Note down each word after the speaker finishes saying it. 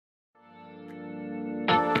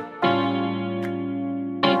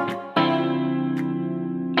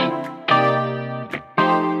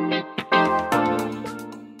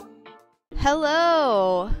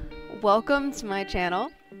Hello! Welcome to my channel.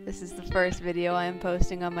 This is the first video I am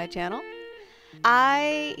posting on my channel.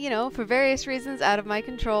 For various reasons out of my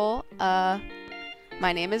control, my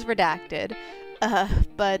name is redacted,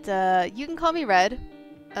 but you can call me Red.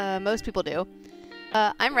 Most people do.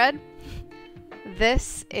 I'm Red.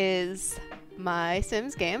 This is my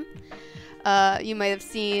Sims game. You might have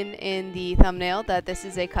seen in the thumbnail that this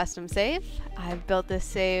is a custom save. I've built this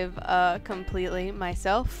save completely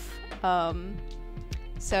myself.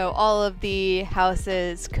 So all of the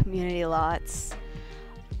houses, community lots,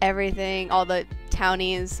 everything, all the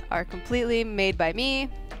townies are completely made by me.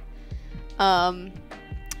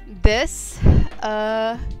 This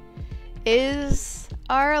is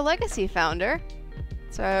our legacy founder.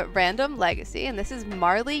 It's a random legacy, and this is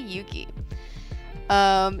Marlee Yuki.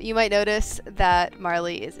 You might notice that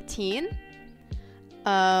Marlee is a teen.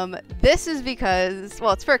 This is because,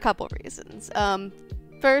 well, it's for a couple reasons.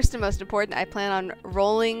 First and most important, I plan on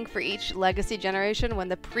rolling for each legacy generation when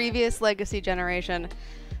the previous legacy generation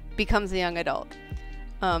becomes a young adult.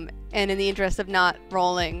 And in the interest of not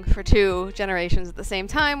rolling for two generations at the same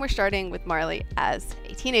time, we're starting with Marlee as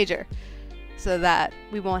a teenager, so that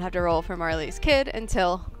we won't have to roll for Marlee's kid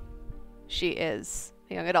until she is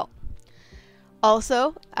a young adult.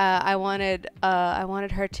 Also, I wanted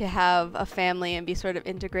her to have a family and be sort of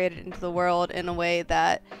integrated into the world in a way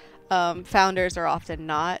that founders are often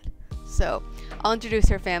not. So I'll introduce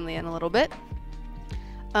her family in a little bit.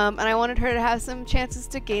 And I wanted her to have some chances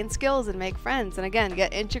to gain skills and make friends, and again,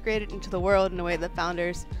 get integrated into the world in a way that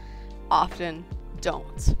founders often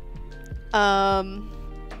don't. Yeah,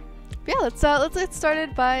 let's get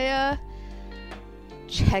started by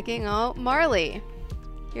checking out Marlee.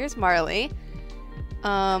 Here's Marlee.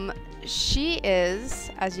 She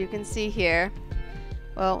is, as you can see here,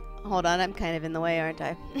 well, hold on, I'm kind of in the way, aren't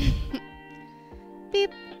I?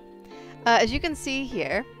 Beep. As you can see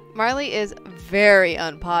here, Marlee is very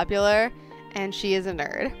unpopular, and she is a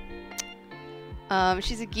nerd.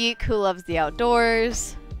 She's a geek who loves the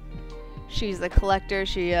outdoors. She's a collector.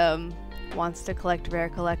 She wants to collect rare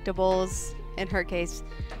collectibles. In her case,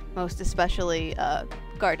 most especially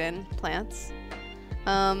garden plants.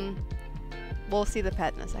 We'll see the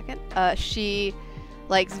pet in a second. She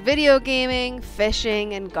likes video gaming,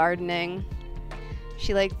 fishing, and gardening.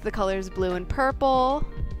 She likes the colors blue and purple.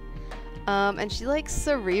 And she likes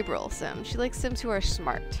cerebral Sims. She likes Sims who are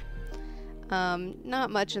smart. Not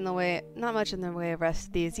much in the way of rest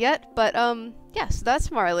of these yet, but yeah, so that's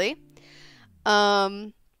Marlee.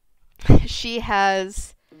 She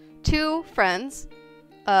has two friends,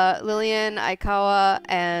 Lillian Aikawa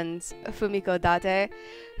and Fumiko Date,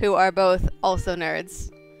 who are both also nerds.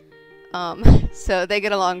 So they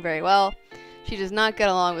get along very well. She does not get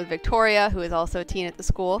along with Victoria, who is also a teen at the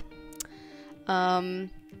school. And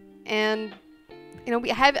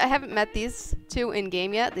I haven't met these two in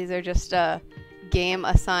game yet. These are just game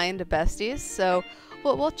assigned besties. So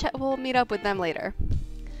we'll meet up with them later.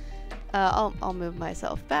 I'll move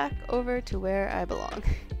myself back over to where I belong.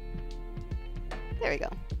 There we go.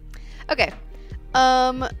 Okay.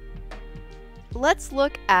 Let's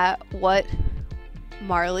look at what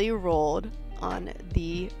Marlee rolled on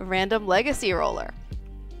the random legacy roller.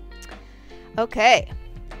 Okay.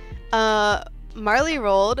 Marlee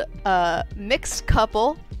rolled mixed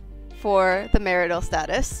couple for the marital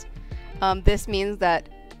status. This means that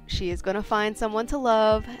she is going to find someone to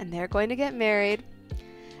love, and they're going to get married,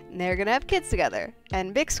 and they're going to have kids together.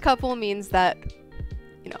 And mixed couple means that,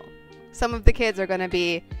 some of the kids are going to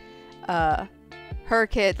be her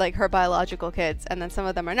kid, like her biological kids, and then some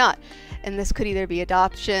of them are not. And this could either be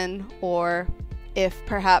adoption, or if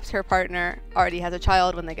perhaps her partner already has a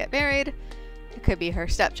child when they get married, it could be her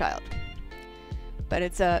stepchild. But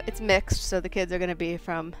it's mixed, so the kids are going to be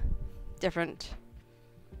from different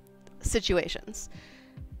situations.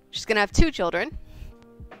 She's going to have two children.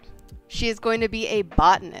 She is going to be a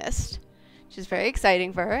botanist, which is very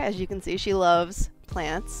exciting for her. As you can see, she loves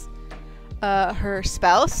plants. Her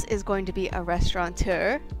spouse is going to be a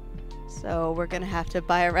restaurateur, so we're going to have to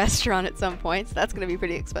buy a restaurant at some point, so that's going to be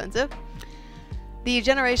pretty expensive. The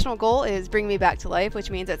generational goal is bring me back to life, which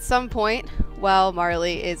means at some point, while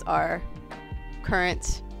Marlee is our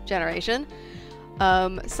current generation,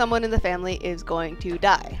 someone in the family is going to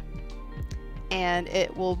die. And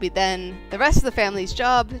it will be then the rest of the family's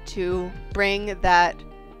job to bring that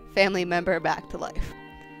family member back to life.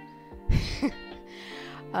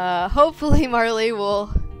 Hopefully Marlee will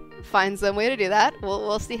find some way to do that.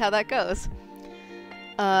 We'll see how that goes.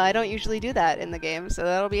 I don't usually do that in the game, so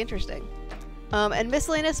that'll be interesting. And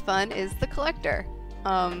miscellaneous fun is the collector.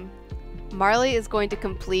 Marlee is going to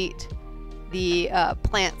complete the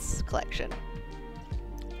plants collection.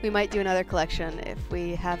 We might do another collection if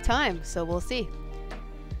we have time, so we'll see.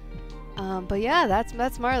 But yeah, that's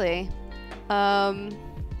Marlee.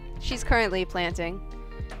 She's currently planting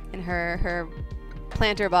in her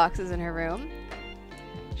planter boxes in her room.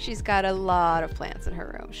 She's got a lot of plants in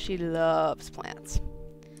her room. She loves plants.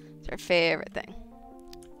 It's her favorite thing.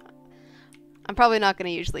 I'm probably not going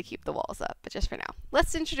to usually keep the walls up, but just for now.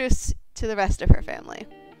 Let's introduce to the rest of her family.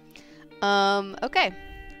 Okay.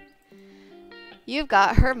 You've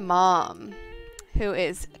got her mom, who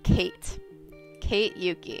is Kate. Kate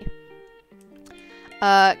Yuki.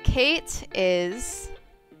 Kate is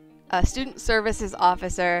a student services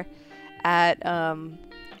officer at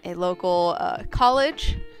a local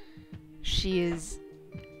college. She is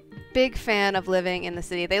a big fan of living in the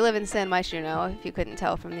city. They live in San Myshuno, if you couldn't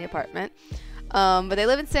tell from the apartment. But they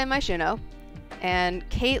live in San Myshuno, and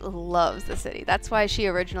Kate loves the city. That's why she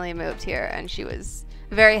originally moved here, and she was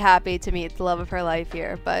very happy to meet the love of her life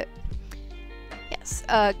here. But yes,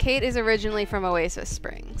 Kate is originally from Oasis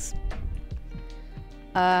Springs.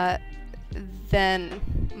 Then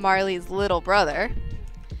Marlee's little brother,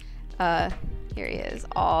 here he is,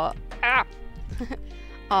 all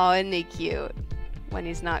isn't he cute when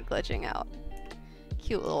he's not glitching out.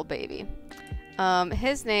 Cute little baby.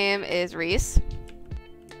 His name is Reese,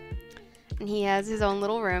 and he has his own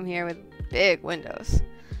little room here with big windows.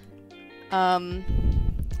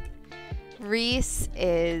 Reese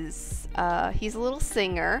is, he's a little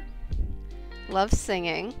singer, loves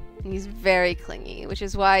singing, and he's very clingy, which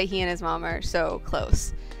is why he and his mom are so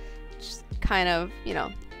close. Just kind of, you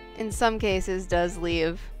know, in some cases does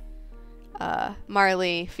leave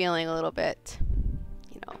Marlee feeling a little bit,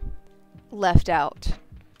 you know, left out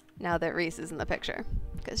now that Reese is in the picture.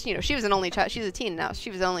 Because, you know, she was an only child. She's a teen now.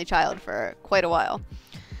 She was an only child for quite a while.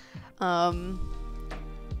 But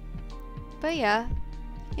yeah,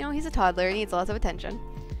 you know, he's a toddler. He needs lots of attention.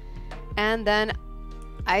 And then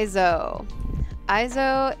Izo.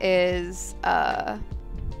 Izo is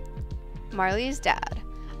Marlee's dad.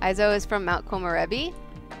 Izo is from Mount Komorebi.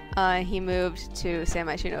 He moved to San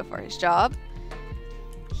Myshuno for his job.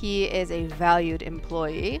 He is a valued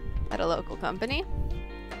employee at a local company.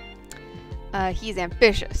 He's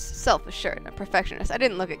ambitious, self-assured, and a perfectionist. I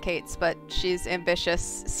didn't look at Kate's, but she's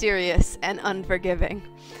ambitious, serious, and unforgiving.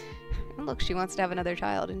 And look, she wants to have another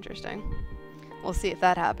child. Interesting. We'll see if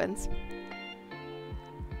that happens.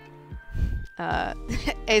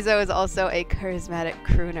 Azo is also a charismatic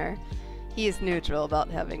crooner. He is neutral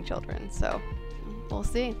about having children, so we'll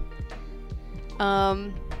see.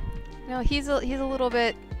 You know, he's a little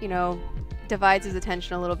bit, you know, divides his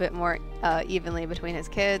attention a little bit more evenly between his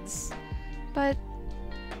kids, but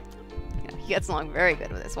you know, he gets along very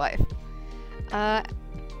good with his wife. You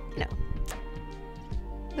know,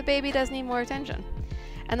 the baby does need more attention.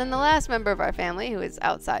 And then the last member of our family, who is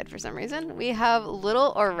outside for some reason, we have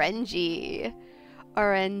little Orangey.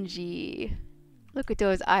 Orangey. Look at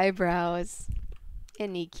those eyebrows.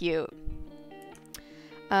 Isn't he cute?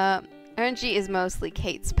 Orangey is mostly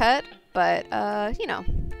Kate's pet, but, you know,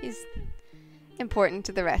 he's important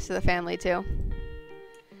to the rest of the family, too.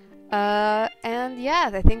 And yeah,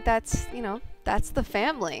 I think that's, you know, that's the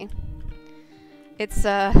family. It's,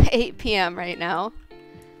 8 p.m. right now.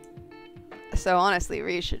 So honestly,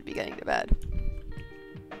 Reese should be getting to bed.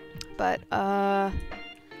 But,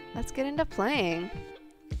 let's get into playing.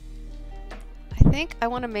 I think I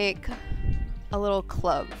want to make a little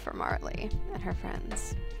club for Marlee and her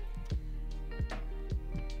friends.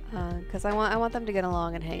 Because I want them to get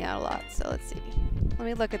along and hang out a lot. So let's see. Let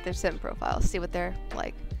me look at their sim profiles, see what they're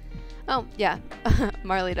like. Oh, yeah.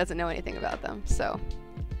 Marlee doesn't know anything about them, so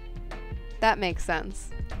that makes sense.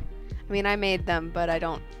 I mean, I made them, but I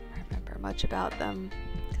don't remember much about them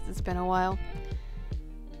because it's been a while.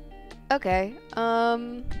 Okay.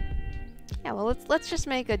 Yeah, well, let's just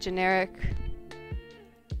make a generic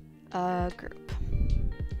group.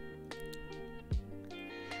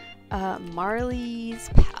 Marlee's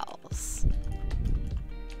pals.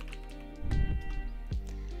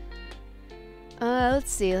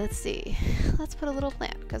 Let's see. Let's put a little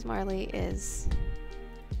plant, because Marlee is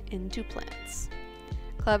into plants.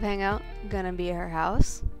 Club hangout, gonna be her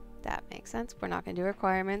house. That makes sense. We're not gonna do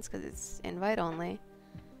requirements, because it's invite only.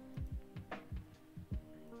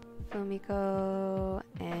 Fumiko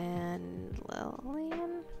and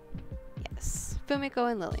Lillian? Yes,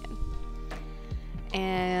 Fumiko and Lillian.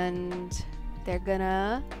 And they're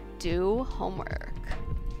gonna do homework.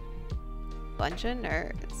 Bunch of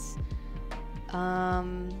nerds.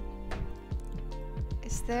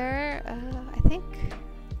 Is there, I think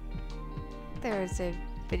there's a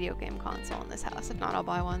video game console in this house. If not, I'll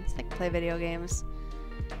buy one so I can play video games.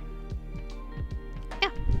 Yeah,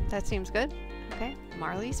 that seems good. Okay,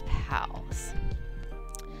 Marlee's pals.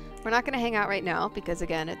 We're not going to hang out right now because,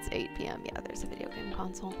 again, it's 8 p.m. Yeah, there's a video game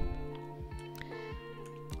console.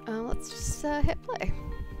 Let's just hit play.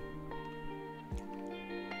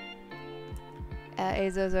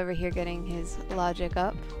 Azo's over here getting his logic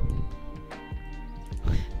up.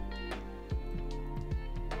 Oh,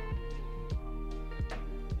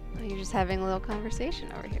 you're just having a little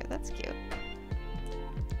conversation over here. That's cute.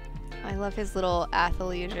 I love his little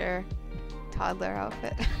athleisure toddler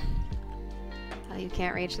outfit. Oh, you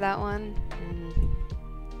can't reach that one?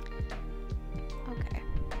 Okay.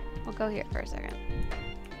 We'll go here for a second.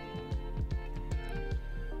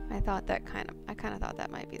 I kind of thought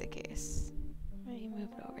that might be the case. You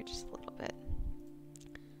moved over just a little bit.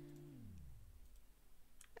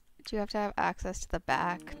 Do you have to have access to the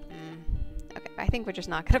back? Okay, I think we're just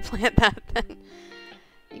not gonna plant that then.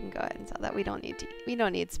 You can go ahead and sell that. We don't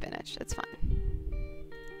need spinach. It's fine.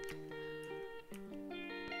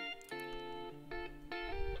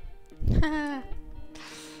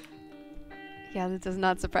 Yeah, that does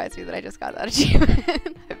not surprise me that I just got that achievement.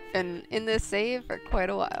 I've been in this save for quite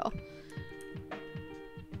a while.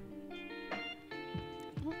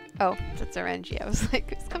 Oh, that's RNG. I was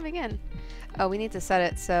like, who's coming in? Oh, we need to set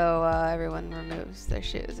it so everyone removes their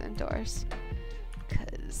shoes indoors.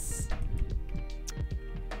 Because,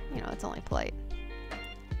 you know, it's only polite.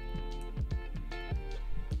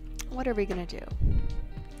 What are we gonna do?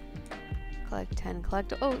 Collect 10,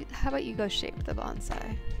 collect... Oh, how about you go shape the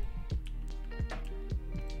bonsai?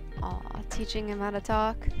 Aw, teaching him how to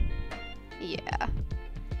talk? Yeah.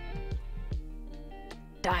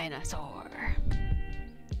 Dinosaur.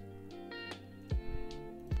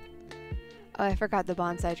 Oh, I forgot the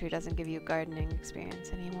bonsai tree doesn't give you gardening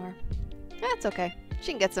experience anymore. That's okay.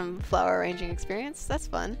 She can get some flower arranging experience. That's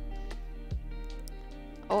fun.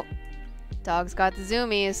 Oh, dog's got the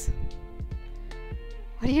zoomies.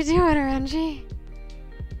 What are you doing, RNG?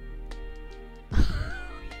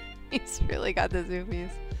 He's really got the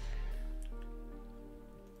zoomies.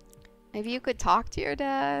 Maybe you could talk to your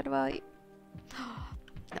dad while you...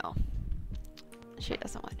 No. She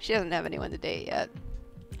doesn't have anyone to date yet.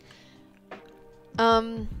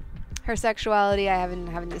 Her sexuality, I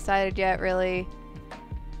haven't decided yet, really.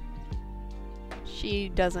 She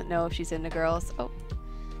doesn't know if she's into girls. Oh,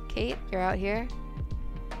 Kate, you're out here.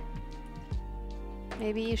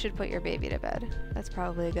 Maybe you should put your baby to bed. That's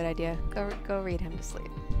probably a good idea. Go read him to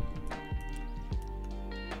sleep.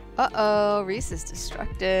 Uh-oh, Reese is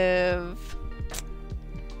destructive.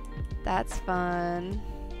 That's fun.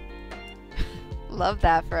 Love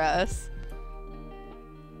that for us.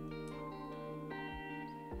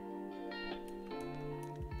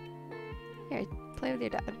 Here, play with your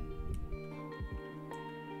dad.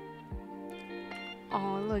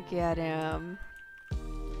 Oh, look at him.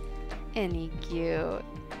 Isn't he cute?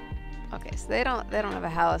 Okay, so they don't have a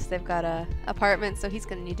house. They've got a apartment, so he's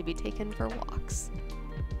gonna need to be taken for walks.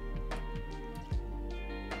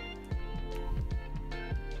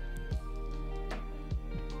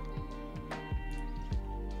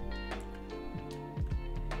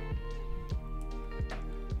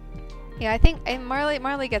 Yeah, I think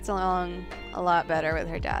Marlee gets along a lot better with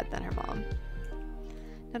her dad than her mom.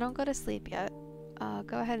 Now don't go to sleep yet.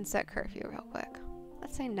 Go ahead and set curfew real quick.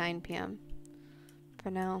 Let's say 9 p.m.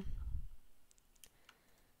 for now.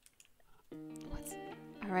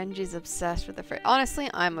 RNG's obsessed with the fridge. Honestly,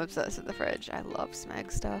 I'm obsessed with the fridge. I love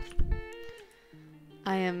Smeg stuff.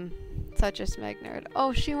 I am such a Smeg nerd.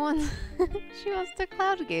 Oh, she wants she wants to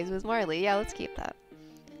cloud gaze with Marlee. Yeah, let's keep that.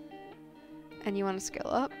 And you want to skill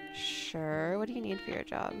up? Sure. What do you need for your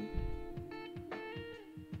job?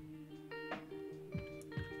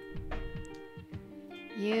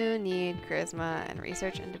 You need charisma and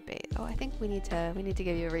research and debate. Oh, I think we need to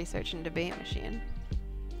give you a research and debate machine.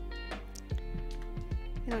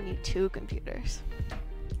 You don't need 2 computers.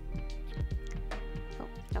 Oh,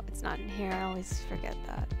 no, it's not in here. I always forget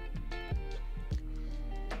that.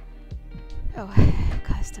 Oh,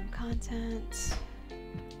 custom content.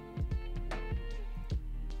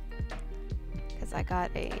 Because I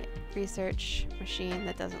got a research machine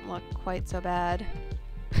that doesn't look quite so bad.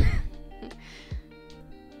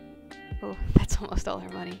 Oh, that's almost all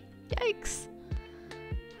her money. Yikes!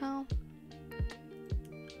 Well,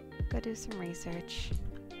 go do some research.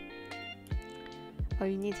 Oh,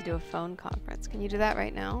 you need to do a phone conference. Can you do that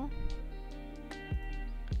right now?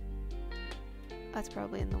 That's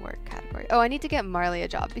probably in the work category. Oh, I need to get Marlee a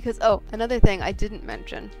job because, oh, another thing I didn't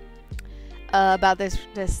mention about this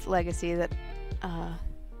legacy that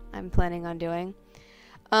I'm planning on doing.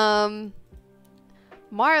 Marlee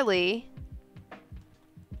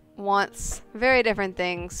wants very different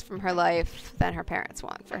things from her life than her parents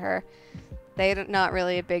want for her. They're not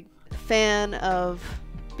really a big fan of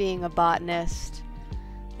being a botanist.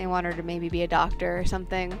 They want her to maybe be a doctor or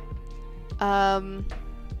something.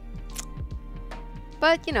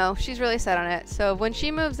 But, you know, she's really set on it. So when she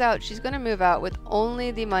moves out, she's going to move out with only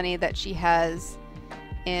the money that she has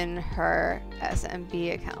in her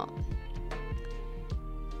SMB account.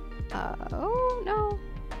 Oh, no.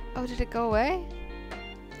 Oh, did it go away?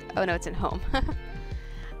 Oh, no, it's in home.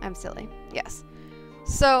 I'm silly. Yes.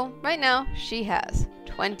 So, right now, she has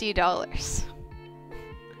 $20.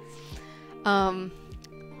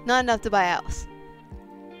 Not enough to buy a house.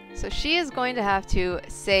 So she is going to have to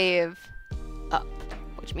save up,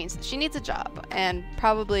 which means that she needs a job, and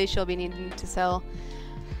probably she'll be needing to sell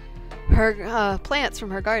her plants from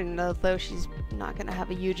her garden, although she's not going to have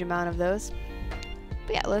a huge amount of those.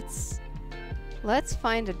 But yeah, let's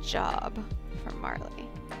find a job for Marlee.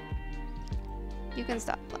 You can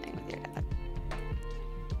stop playing with your dad.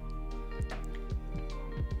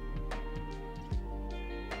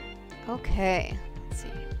 Okay, let's see.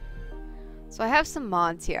 So I have some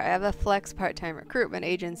mods here. I have a flex part-time recruitment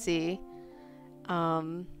agency.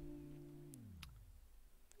 So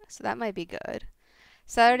that might be good.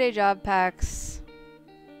 Saturday job packs.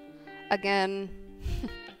 Again,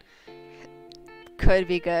 could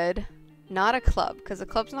be good. Not a club, because a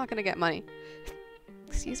club's not going to get money.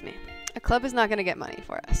 Excuse me. A club is not going to get money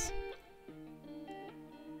for us.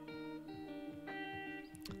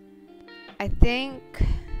 I think...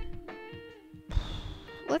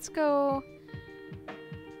 Let's go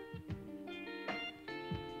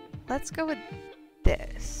with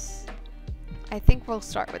this. I think we'll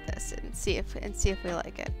start with this and see if we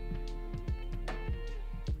like it.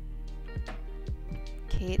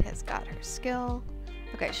 Kate has got her skill.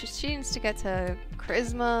 Okay, she needs to get to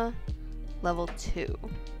charisma level 2.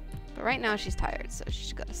 But right now she's tired, so she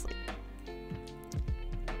should go to sleep.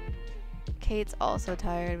 Kate's also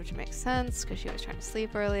tired, which makes sense because she was trying to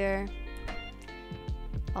sleep earlier.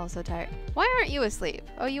 Also tired. Why aren't you asleep?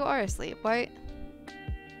 Oh, you are asleep. Why?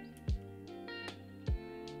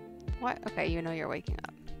 What? Okay, you know you're waking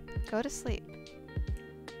up. Go to sleep.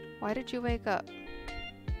 Why did you wake up?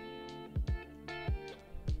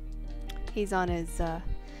 He's on his, you're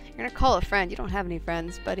gonna call a friend. You don't have any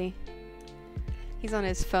friends, buddy. He's on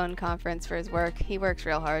his phone conference for his work. He works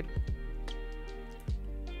real hard.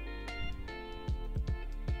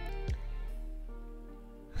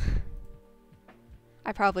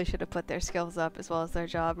 I probably should have put their skills up as well as their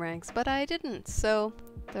job ranks, but I didn't, so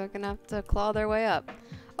they're gonna have to claw their way up.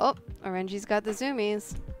 Oh, Orange's got the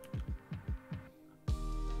zoomies.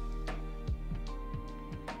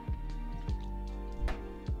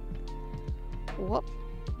 Whoop,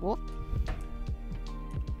 whoop.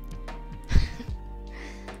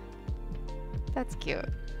 That's cute.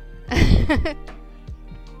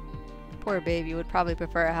 Poor baby would probably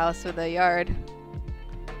prefer a house with a yard.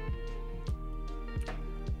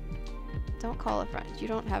 Don't call a friend. You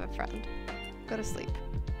don't have a friend. Go to sleep.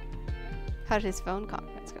 How did his phone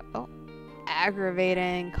conference go? Oh,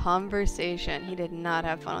 aggravating conversation. He did not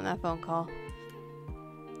have fun on that phone call.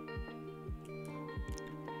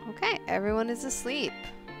 Okay, everyone is asleep.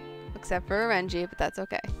 Except for Renji, but that's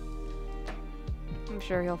okay. I'm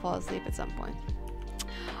sure he'll fall asleep at some point.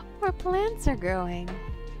 Our plants are growing.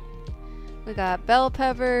 We got bell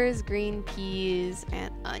peppers, green peas,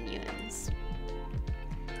 and onions.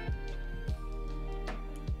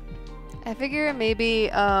 I figure maybe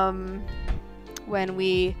when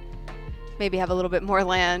we maybe have a little bit more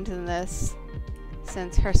land than this,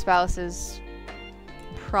 since her spouse is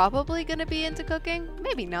probably going to be into cooking.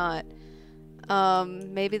 Maybe not.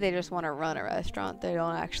 Maybe they just want to run a restaurant. They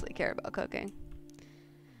don't actually care about cooking.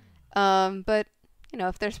 But you know,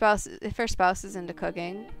 if her spouse is into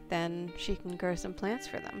cooking, then she can grow some plants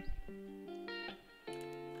for them.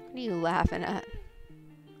 What are you laughing at?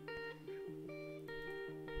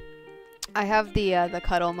 I have the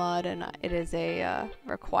cuddle mod, and it is a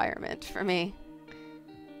requirement for me.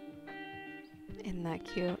 Isn't that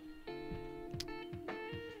cute?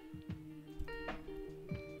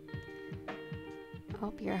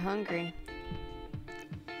 Hope you're hungry.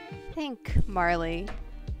 I think Marlee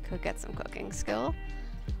could get some cooking skill.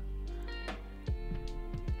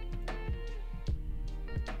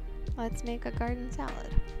 Let's make a garden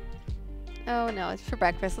salad. Oh no, it's for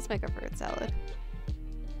breakfast. Let's make a fruit salad.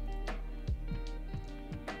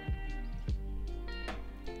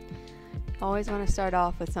 Always want to start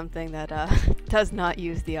off with something that does not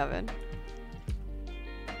use the oven.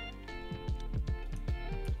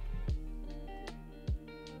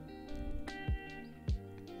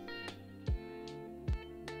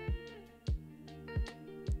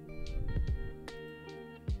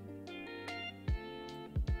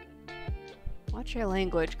 Watch your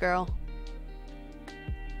language, girl.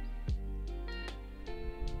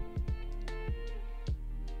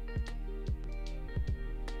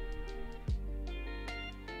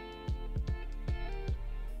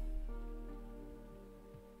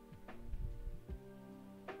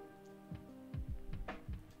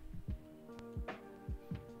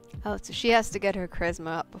 Oh, so she has to get her charisma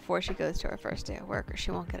up before she goes to her first day of work or she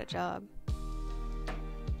won't get a job.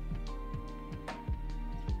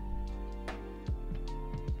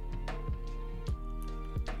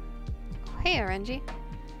 Hey, Orangy.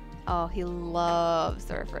 Oh, he loves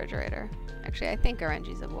the refrigerator. Actually, I think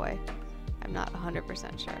Orangy's a boy. I'm not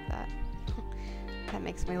 100% sure of that. That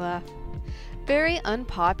makes me laugh. Very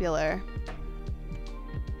unpopular.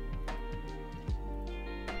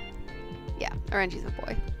 Yeah, Orangy's a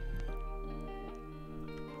boy.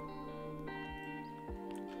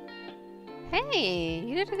 Hey,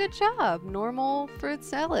 you did a good job. Normal fruit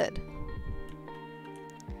salad.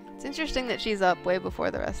 It's interesting that she's up way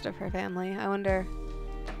before the rest of her family. I wonder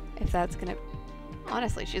if that's gonna...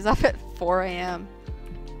 Honestly, she's up at 4 a.m.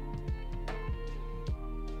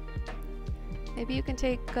 Maybe you can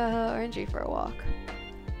take Orangy for a walk.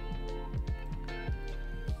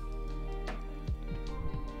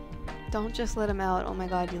 Don't just let him out. Oh my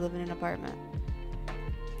god, you live in an apartment.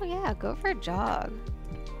 Oh yeah, go for a jog.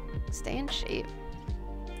 Stay in shape.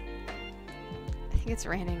 I think it's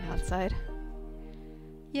raining outside.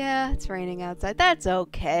 Yeah, it's raining outside. That's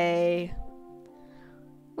okay.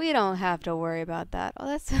 We don't have to worry about that. Oh,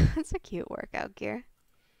 that's a cute workout gear.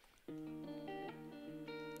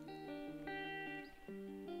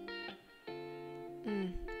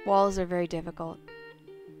 Walls are very difficult.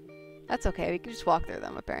 That's okay. We can just walk through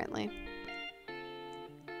them, apparently.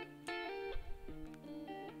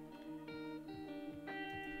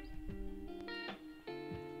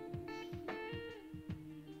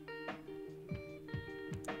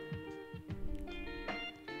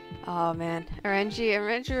 Oh man, Orangy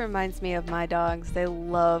reminds me of my dogs. They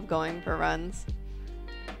love going for runs.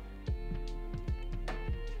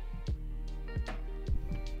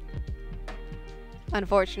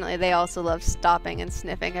 Unfortunately, they also love stopping and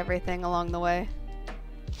sniffing everything along the way.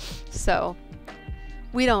 So,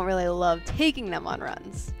 we don't really love taking them on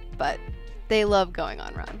runs, but they love going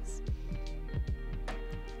on runs.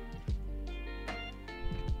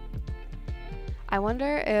 I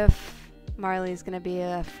wonder if Marlee's gonna be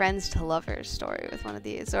a friends to lovers story with one of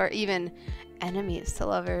these, or even enemies to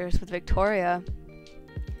lovers with Victoria.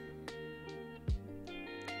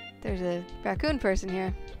 There's a raccoon person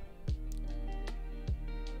here.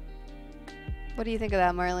 What do you think of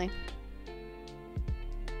that, Marlee?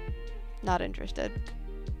 Not interested.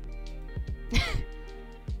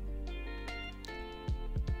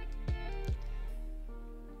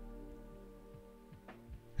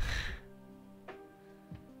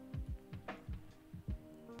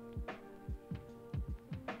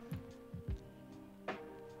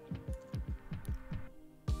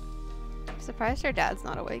 Surprised her dad's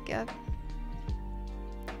not awake yet.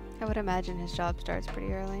 I would imagine his job starts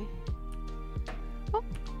pretty early. Oh,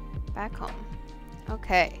 back home.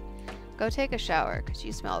 Okay, go take a shower because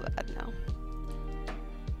you smell bad now.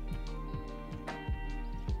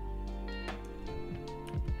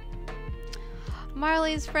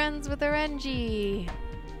 Marlee's friends with Orangy.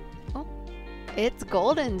 Oh, it's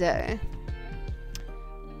Golden Day.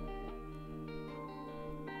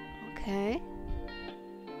 Okay.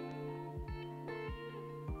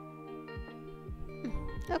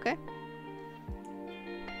 Okay.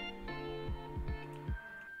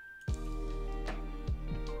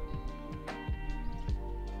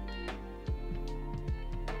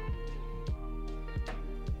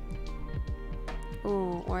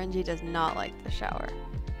 Ooh, Orangy does not like the shower.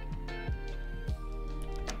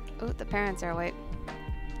 Ooh, the parents are awake.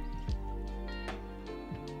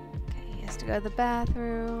 Okay, he has to go to the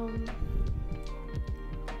bathroom.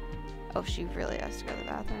 Oh, she really has to go to the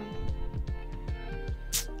bathroom.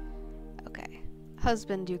 Okay.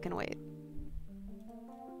 Husband, you can wait.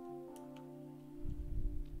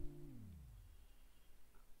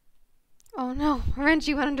 Oh no,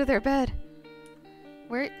 Orangy went under their bed.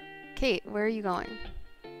 Where? Kate, where are you going?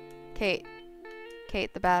 Kate.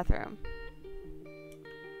 Kate, the bathroom.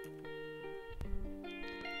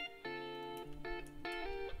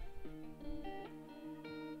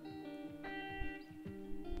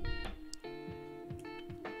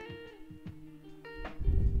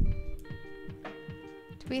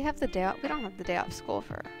 Do we have the day off? We don't have the day off school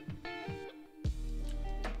for...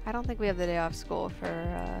 I don't think we have the day off school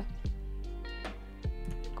for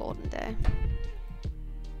Golden Day.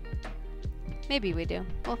 Maybe we do.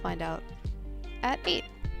 We'll find out at 8.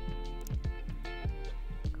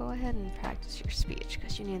 go ahead and practice your speech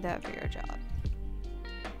because you need that for your job.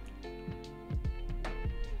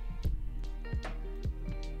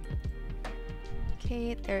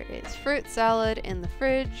 Kate, there is fruit salad in the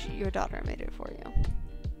fridge. Your daughter made it for you.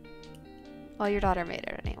 Well, your daughter made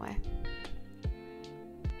it anyway.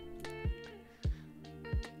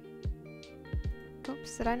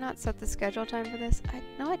 Oops, did I not set the schedule time for this?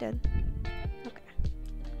 No, I did. Okay.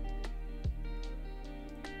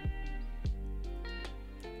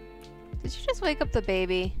 Did you just wake up the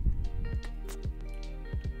baby?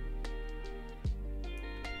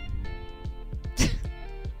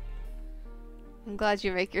 I'm glad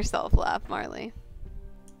you make yourself laugh, Marlee.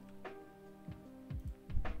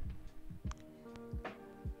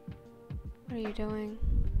 What are you doing?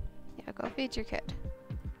 Yeah, go feed your kid.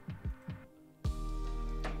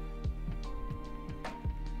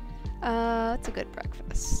 What's a good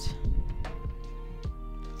breakfast?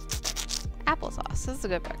 Applesauce. This is a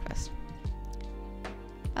good breakfast.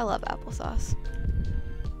 I love applesauce.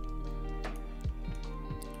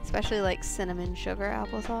 Especially like cinnamon sugar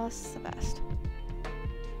applesauce. The best.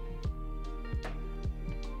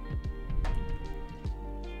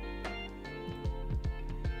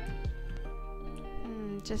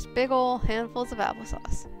 Just big ol' handfuls of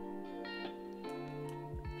applesauce.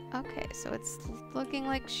 Okay, so it's looking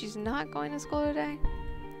like she's not going to school today.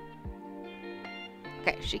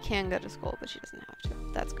 Okay, she can go to school, but she doesn't have to.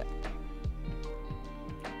 That's good.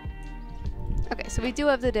 Okay, so we do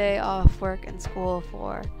have the day off work and school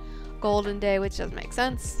for Golden Day, which does make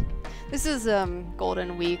sense. This is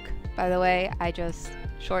Golden Week, by the way. I just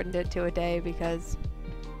shortened it to a day because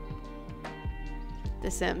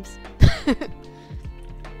The Sims.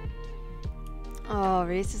 Oh,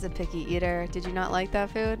 Reese is a picky eater. Did you not like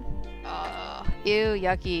that food? Oh, ew,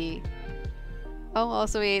 yucky. Oh,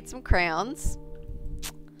 also we ate some crayons.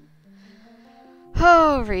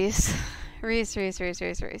 Oh, Reese. Reese,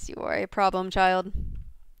 you are a problem child.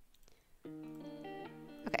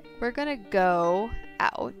 Okay, we're gonna go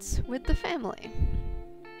out with the family.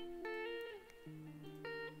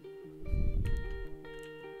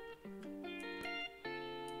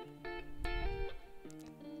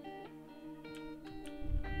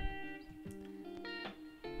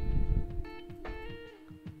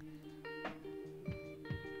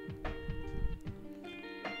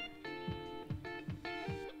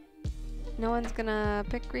 No one's gonna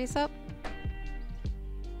pick Reese up?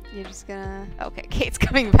 You're just gonna... Okay, Kate's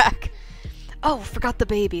coming back. Oh, forgot the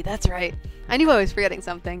baby. That's right. I knew I was forgetting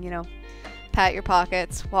something, you know. Pat your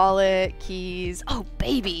pockets, wallet, keys. Oh,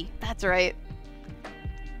 baby. That's right.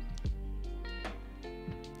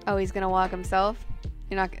 Oh, he's gonna walk himself?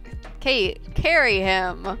 You're not gonna... Kate, carry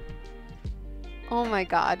him. Oh my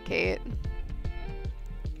god, Kate.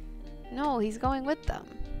 No, he's going with them.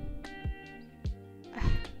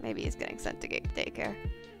 Maybe he's getting sent to daycare.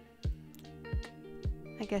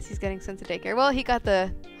 I guess he's getting sent to daycare. Well, he got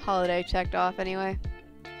the holiday checked off anyway.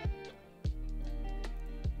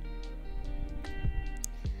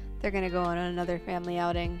 They're gonna go on another family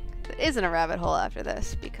outing that isn't a rabbit hole after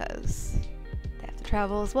this because they have to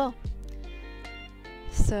travel as well.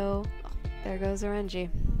 So, oh, there goes Orenji.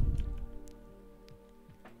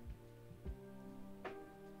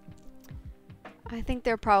 I think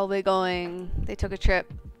they're probably going... They took a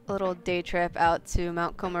trip, a little day trip out to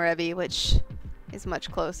Mount Komorebi, which is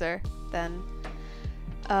much closer than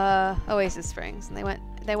Oasis Springs, and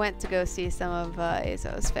they went to go see some of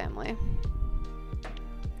Azo's family.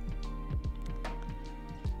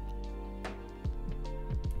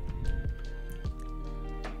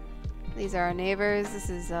 These are our neighbors. This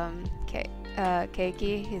is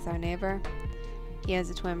Keiki. He's our neighbor. He has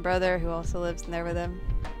a twin brother who also lives in there with him.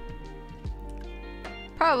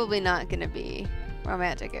 Probably not going to be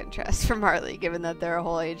romantic interest for Marlee, given that they're a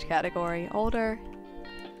whole age category older.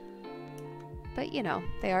 But, you know,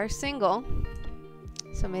 they are single.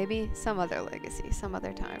 So maybe some other legacy, some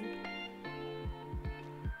other time.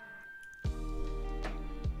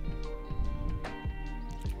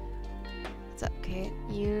 What's up, Kate?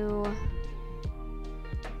 You...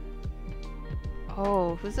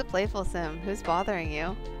 Oh, who's a playful sim? Who's bothering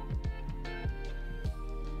you?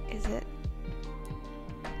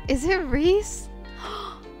 Is it Reese?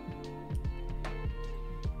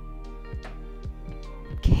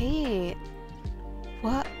 Kate.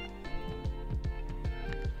 What?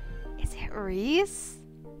 Is it Reese?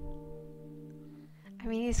 I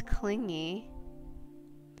mean, he's clingy.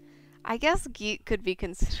 I guess Geek could be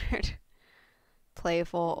considered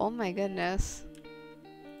playful. Oh my goodness.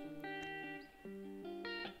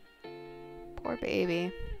 Poor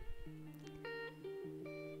baby.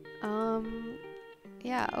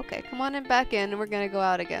 Yeah, okay. Come on in back in. We're gonna go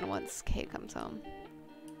out again once Kate comes home.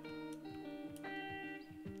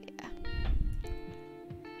 Yeah.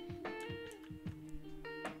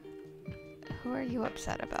 Who are you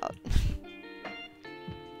upset about?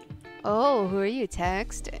 Oh, who are you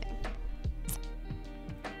texting?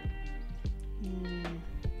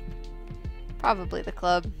 Probably the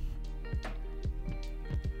club.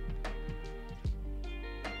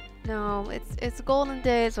 No, it's Golden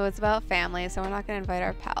Day, so it's about family, so we're not gonna invite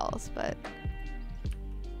our pals, but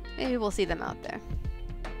maybe we'll see them out there.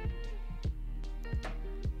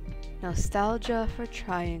 Nostalgia for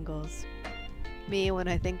triangles. Me when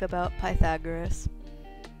I think about Pythagoras.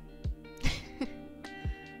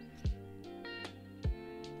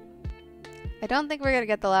 I don't think we're gonna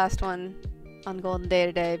get the last one on Golden Day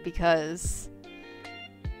today because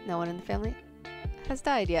no one in the family has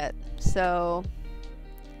died yet. So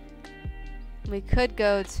we could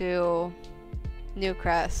go to New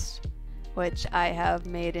Crest, which I have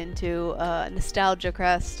made into Nostalgia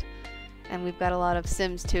Crest, and we've got a lot of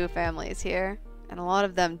Sims 2 families here, and a lot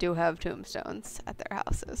of them do have tombstones at their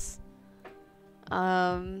houses.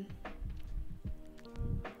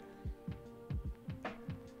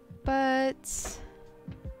 But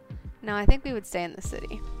no, I think we would stay in the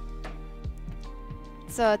city.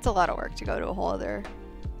 So it's a lot of work to go to a whole other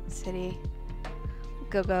city. We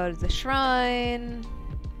could go to the shrine,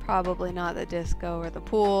 probably not the disco or the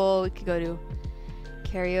pool. We could go to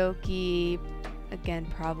karaoke, again,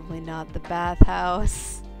 probably not the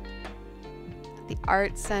bathhouse. The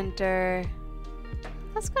art center.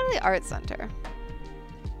 Let's go to the art center.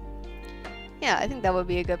 Yeah, I think that would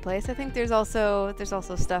be a good place. I think there's also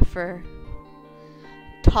stuff for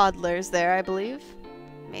toddlers there, I believe.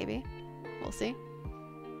 Maybe. We'll see.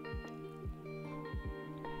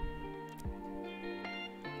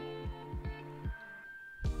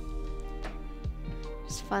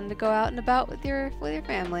 It's fun to go out and about with your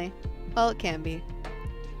family. Well, it can be.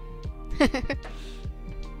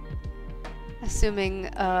 Assuming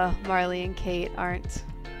Marlee and Kate aren't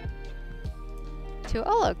too.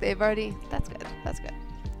 Oh look, they've already. That's good. That's good.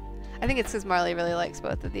 I think it's because Marlee really likes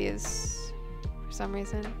both of these for some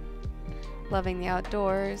reason. Loving the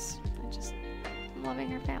outdoors. And just loving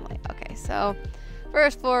her family. Okay, so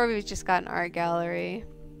first floor we've just got an art gallery.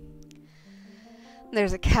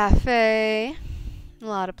 There's a cafe. A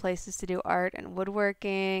lot of places to do art and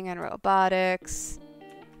woodworking and robotics,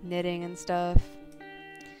 knitting and stuff.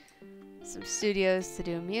 Some studios to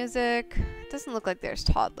do music. It doesn't look like there's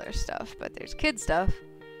toddler stuff, but there's kid stuff.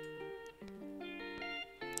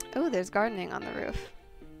 Oh, there's gardening on the roof.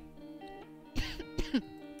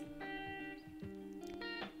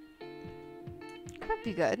 Could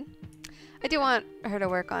be good. I do want her to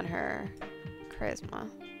work on her charisma.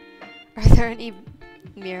 Are there any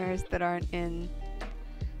mirrors that aren't in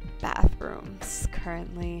bathrooms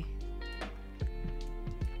currently?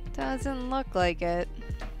 Doesn't look like it.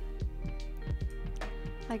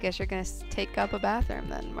 I guess you're gonna take up a bathroom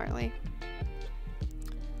then, Marlee.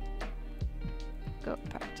 Go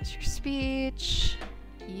practice your speech.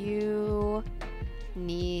 You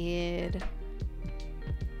need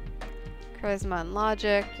charisma and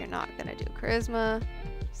logic. You're not gonna do charisma.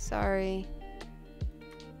 Sorry.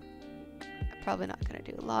 Probably not gonna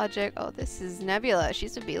do logic. Oh, this is Nebula.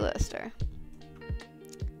 She's a B-lister.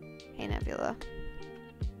 Hey, Nebula.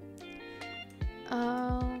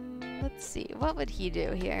 Let's see. What would he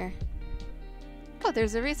do here? Oh,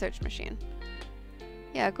 there's a research machine.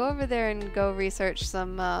 Yeah, go over there and go research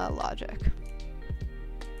some logic.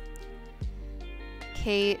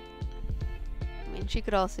 Kate. I mean, she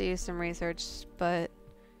could also use some research, but...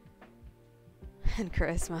 and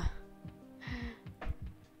charisma.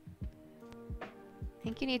 I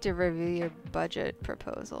think you need to review your budget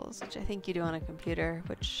proposals, which I think you do on a computer,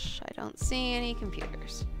 which I don't see any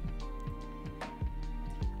computers.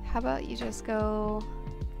 How about you just go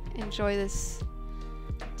enjoy this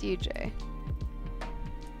DJ?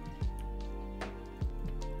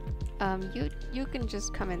 You can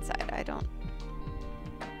just come inside.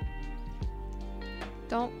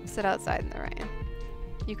 Don't sit outside in the rain.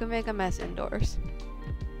 You can make a mess indoors.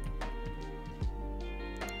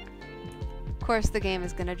 Of course, the game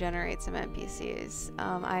is going to generate some NPCs.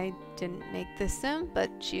 I didn't make this sim, but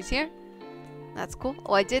she's here. That's cool.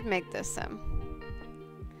 Oh, I did make this sim.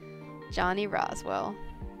 Johnny Roswell.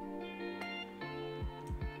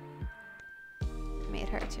 Made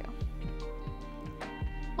her too.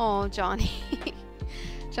 Oh, Johnny.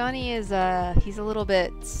 Johnny is, he's a little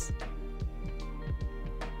bit...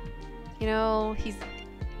 You know,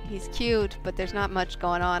 he's cute, but there's not much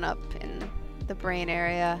going on up in the brain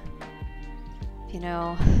area. You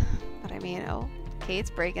know what I mean? Oh, Kate's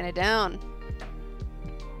breaking it down.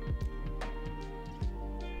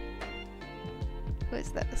 Who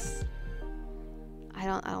is this? I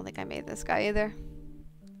don't think I made this guy either.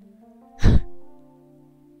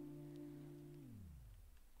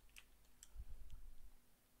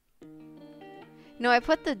 No, I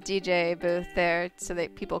put the DJ booth there so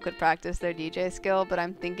that people could practice their DJ skill, but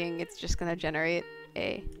I'm thinking it's just gonna generate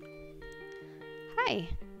a... Hi!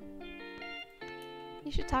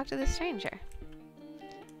 You should talk to this stranger.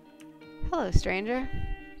 Hello, stranger.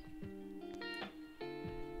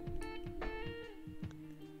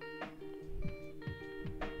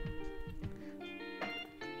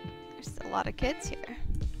 There's a lot of kids here.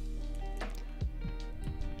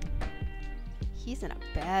 He's in a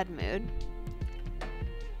bad mood.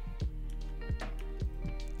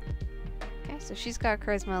 Okay, so she's got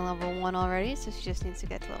charisma level 1 already, so she just needs to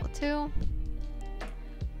get to level 2.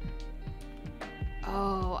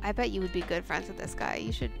 Oh, I bet you would be good friends with this guy.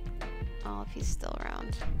 You should... Oh, if he's still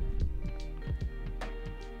around.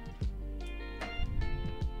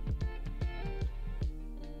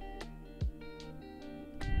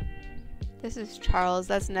 This is Charles.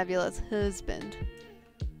 That's Nebula's husband.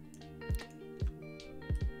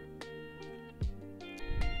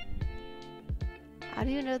 How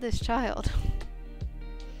do you know this child?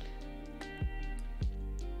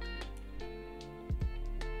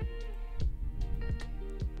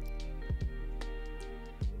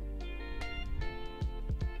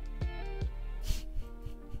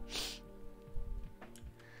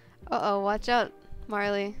 Uh-oh, watch out,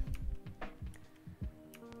 Marlee.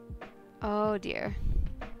 Oh dear.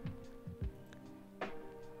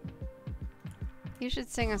 You should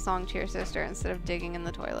sing a song to your sister instead of digging in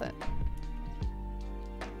the toilet.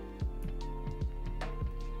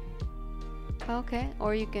 Okay,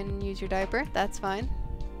 or you can use your diaper, that's fine.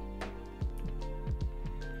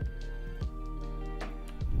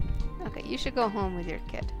 Okay, you should go home with your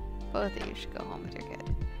kid. Both of you should go home with your kid.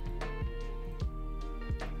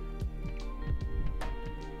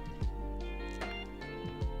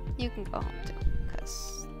 You can go home too,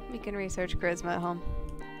 because we can research charisma at home.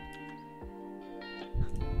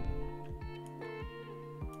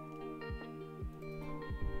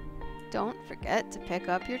 Don't forget to pick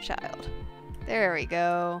up your child. There we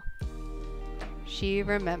go. She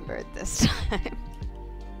remembered this time.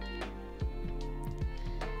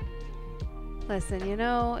 Listen, you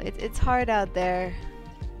know, it's hard out there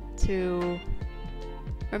to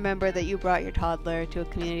remember that you brought your toddler to a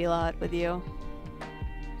community lot with you.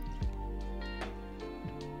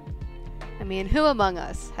 I mean, who among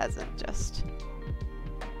us hasn't just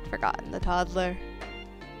forgotten the toddler?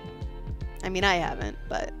 I mean, I haven't,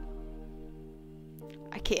 but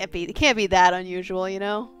it can't be that unusual, you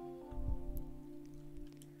know?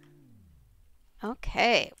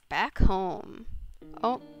 Okay, back home.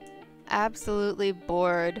 Oh, absolutely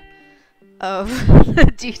bored of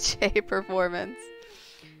the DJ performance.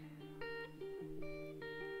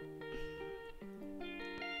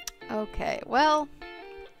 Okay, well...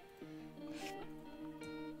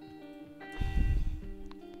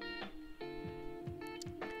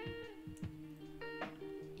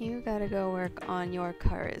 You gotta go work on your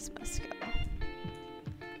charisma skill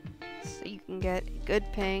so you can get a good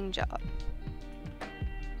paying job.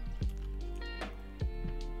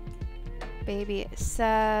 Baby is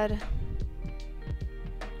sad.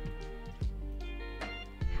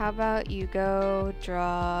 How about you go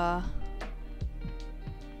draw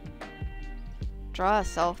a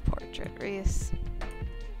self-portrait, Reese?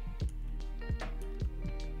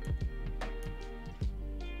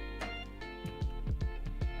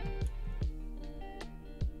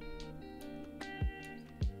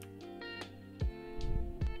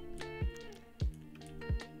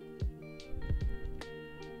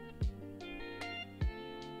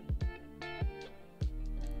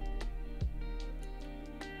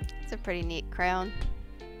 It's a pretty neat crayon.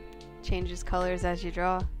 Changes colors as you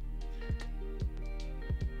draw.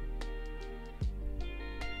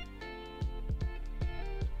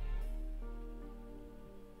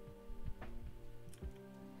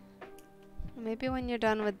 Maybe when you're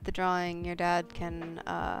done with the drawing, your dad can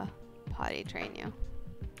potty train you.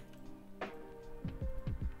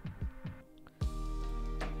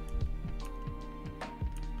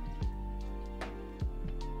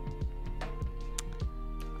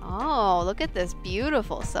 Oh, look at this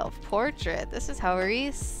beautiful self-portrait. This is how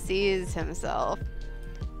Reese sees himself.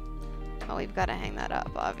 Oh, we've got to hang that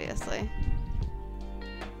up, obviously.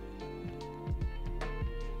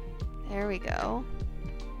 There we go.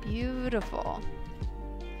 Beautiful.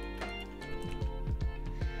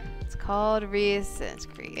 It's called Reese, and it's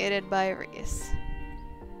created by Reese.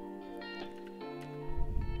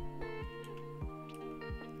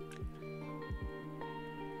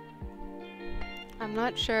 I'm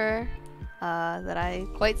not sure that I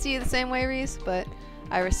quite see you the same way, Reese, but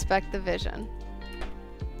I respect the vision.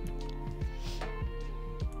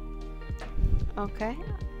 Okay.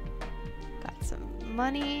 Got some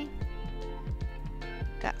money.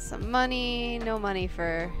 Got some money. No money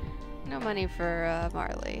for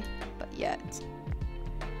Marlee, but yet.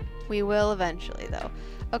 We will eventually, though.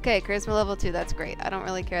 Okay, charisma level 2, that's great. I don't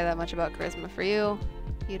really care that much about charisma for you.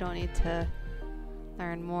 You don't need to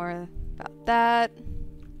learn more about that.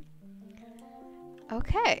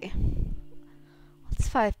 Okay. It's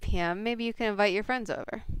 5 p.m. Maybe you can invite your friends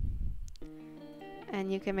over.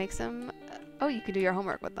 And you can make some... oh, you can do your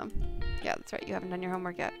homework with them. Yeah, that's right. You haven't done your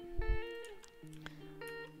homework yet.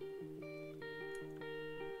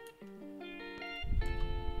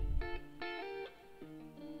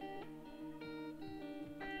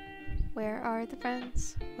 Where are the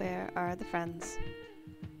friends? Where are the friends?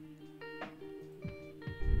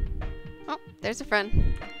 Oh, there's a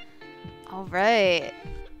friend. All right.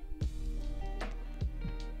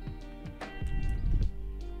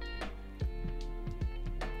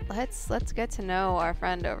 Let's get to know our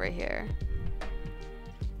friend over here,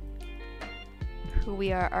 who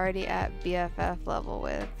we are already at BFF level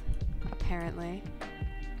with, apparently.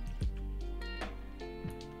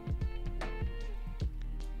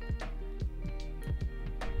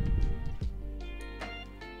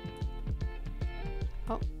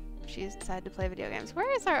 Oh, she's decided to play video games.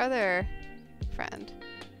 Where is our other friend?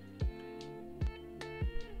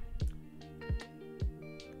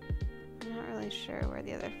 I'm not really sure where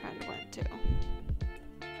the other friend went to.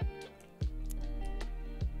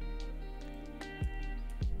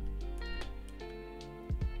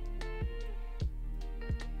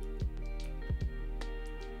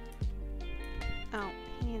 Oh,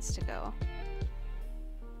 he needs to go.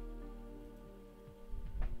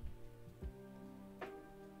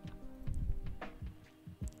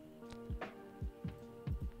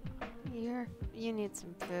 You need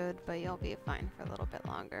some food, but you'll be fine for a little bit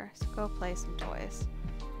longer. So go play some toys.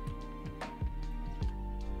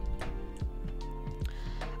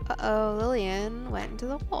 Uh-oh, Lillian went into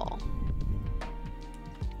the wall.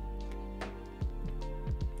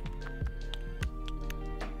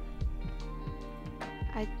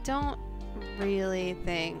 I don't really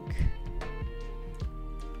think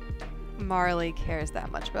Marlee cares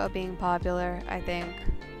that much about being popular. I think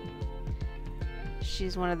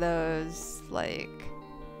she's one of those, like,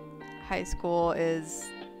 high school is,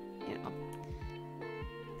 you know,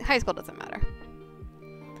 high school doesn't matter.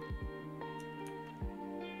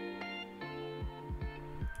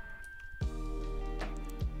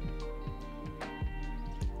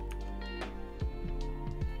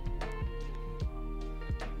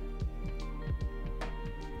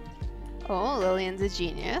 Oh, Lillian's a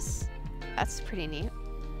genius. That's pretty neat.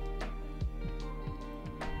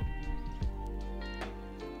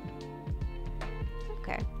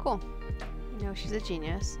 Okay, cool. You know she's a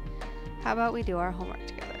genius. How about we do our homework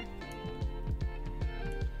together?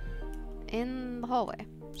 In the hallway.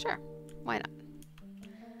 Sure. Why not?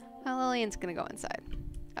 Well, Lillian's gonna go inside.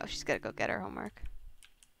 Oh, she's gonna go get her homework.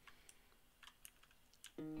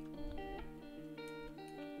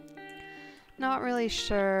 Not really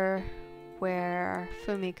sure where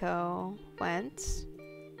Fumiko went.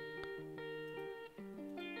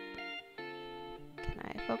 Can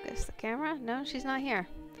I focus the camera? No, she's not here.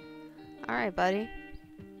 Alright, buddy.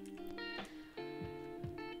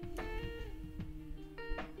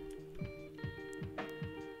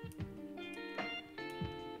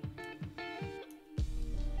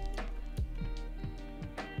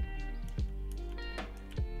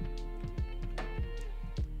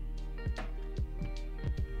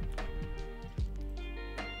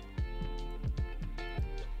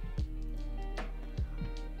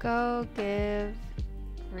 Go give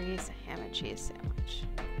Reese a ham and cheese sandwich.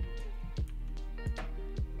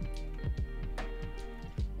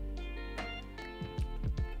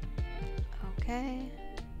 Okay.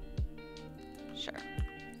 Sure.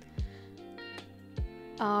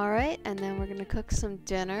 Alright, and then we're gonna cook some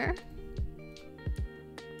dinner.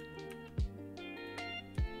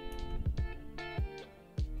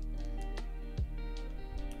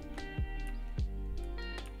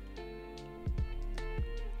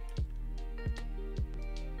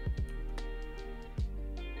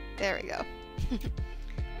 There we go.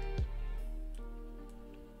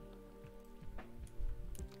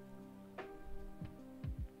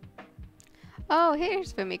 Oh,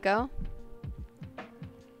 here's Fumiko.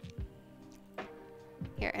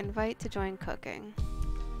 Here, invite to join cooking.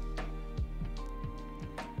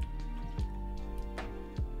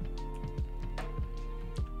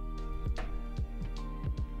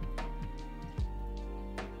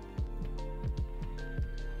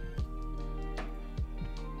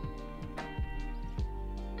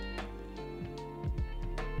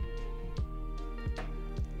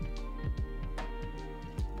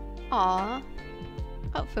 Aw.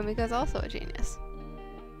 Oh, Fumiko's also a genius.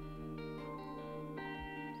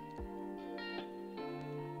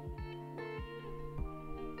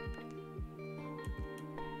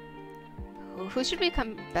 Who should we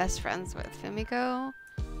become best friends with? Fumiko?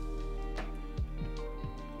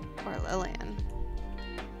 Or Lillian?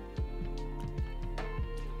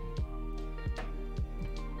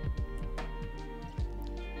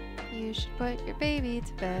 You should put your baby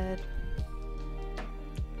to bed.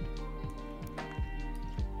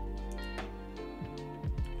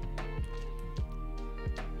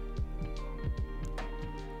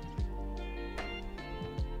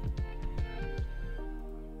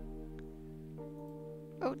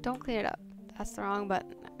 Oh, don't clean it up. That's the wrong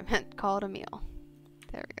button. I meant call it a meal.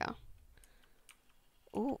 There we go.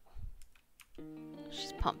 Ooh.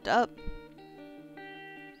 She's pumped up.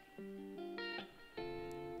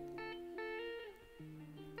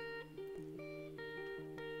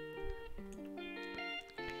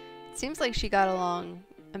 Seems like she got along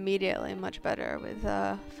immediately much better with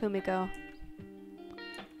Fumiko.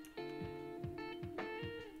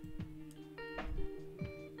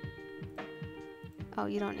 Oh,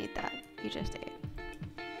 you don't need that. You just ate.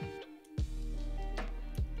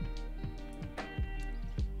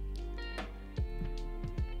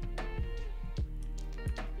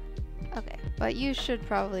 Okay, but you should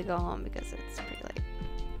probably go home because it's pretty late.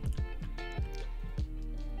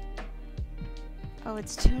 Oh,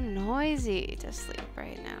 it's too noisy to sleep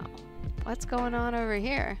right now. What's going on over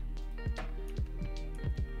here?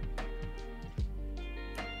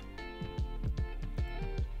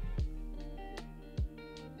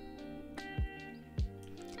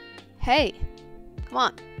 Hey, come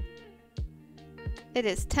on. It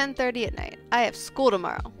is 10:30 at night. I have school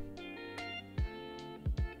tomorrow.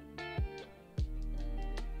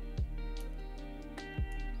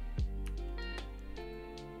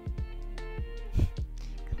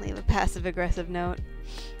 Leave a passive-aggressive note.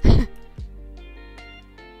 Well,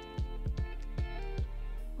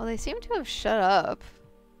 they seem to have shut up.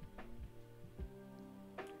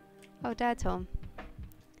 Oh, Dad's home.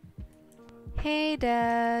 Hey,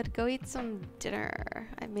 Dad, go eat some dinner.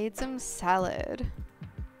 I made some salad.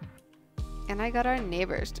 And I got our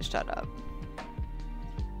neighbors to shut up.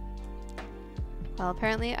 Well,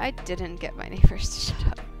 apparently I didn't get my neighbors to shut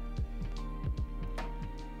up.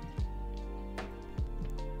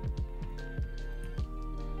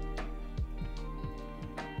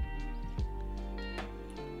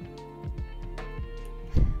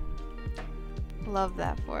 Love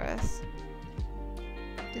that for us.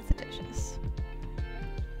 Do the dishes.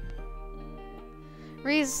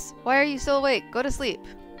 Reese, why are you still awake? Go to sleep.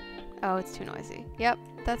 Oh, it's too noisy. Yep,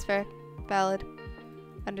 that's fair. Valid.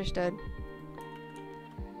 Understood.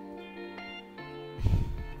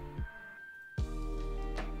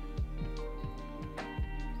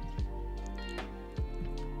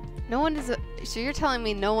 No one is. So you're telling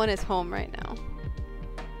me no one is home right now?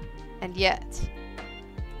 And yet,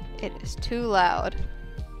 it is too loud.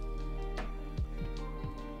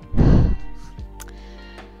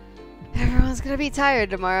 Everyone's gonna be tired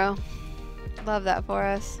tomorrow. Love that for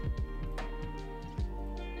us.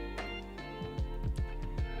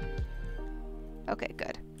 Okay,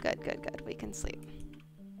 good. Good, good, good. We can sleep.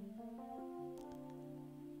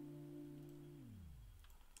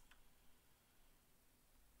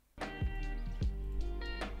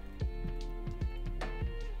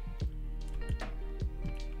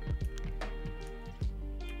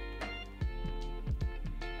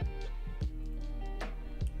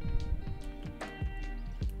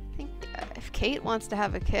 If Kate wants to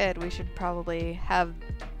have a kid, we should probably have,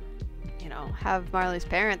 you know, have Marlee's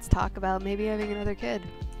parents talk about maybe having another kid.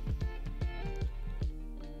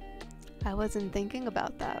 I wasn't thinking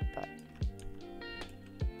about that, but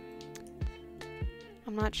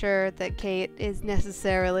I'm not sure that Kate is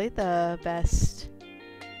necessarily the best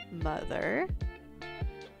mother.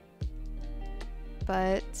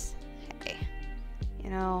 But hey, you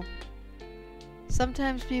know,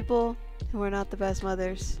 sometimes people who are not the best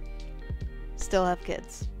mothers still have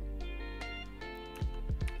kids.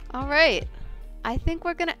 Alright, I think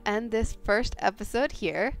we're gonna end this first episode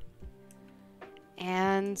here,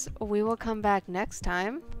 and we will come back next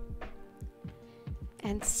time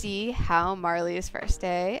and see how Marlee's first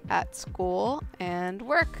day at school and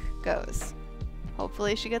work goes.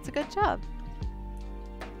 Hopefully she gets a good job.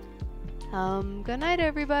 Good night,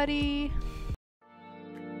 everybody.